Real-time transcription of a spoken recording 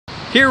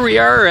Here we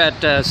are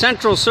at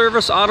Central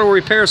Service Auto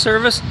Repair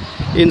Service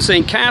in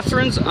St.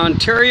 Catharines,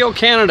 Ontario,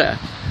 Canada.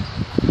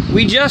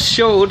 We just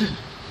showed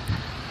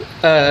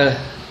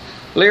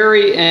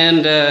Larry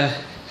and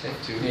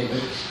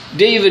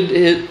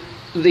David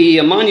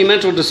the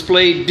Monumental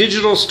Display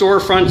digital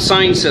storefront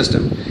sign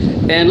system.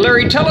 And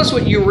Larry, tell us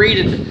what you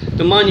rated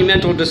the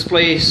Monumental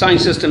Display sign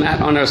system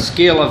at on a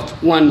scale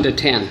of 1 to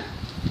 10.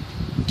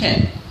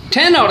 10.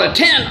 10 out of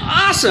 10.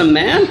 Awesome,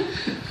 man.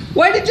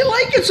 Why did you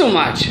like it so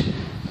much?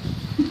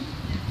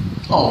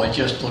 Oh, it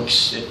just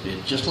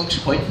looks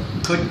quite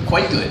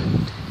good.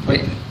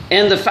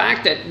 And the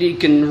fact that you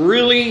can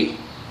really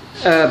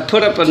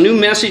put up a new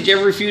message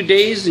every few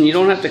days and you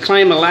don't have to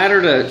climb a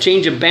ladder to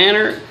change a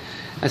banner.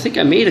 I think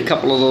I made a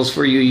couple of those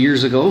for you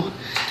years ago.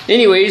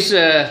 Anyways,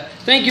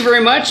 thank you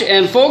very much.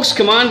 And folks,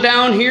 come on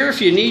down here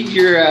if you need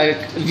your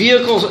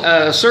vehicle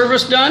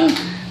service done.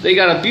 They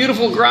got a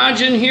beautiful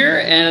garage in here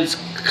and it's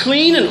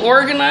clean and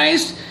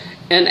organized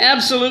and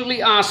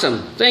absolutely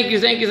awesome. Thank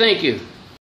you, thank you, thank you.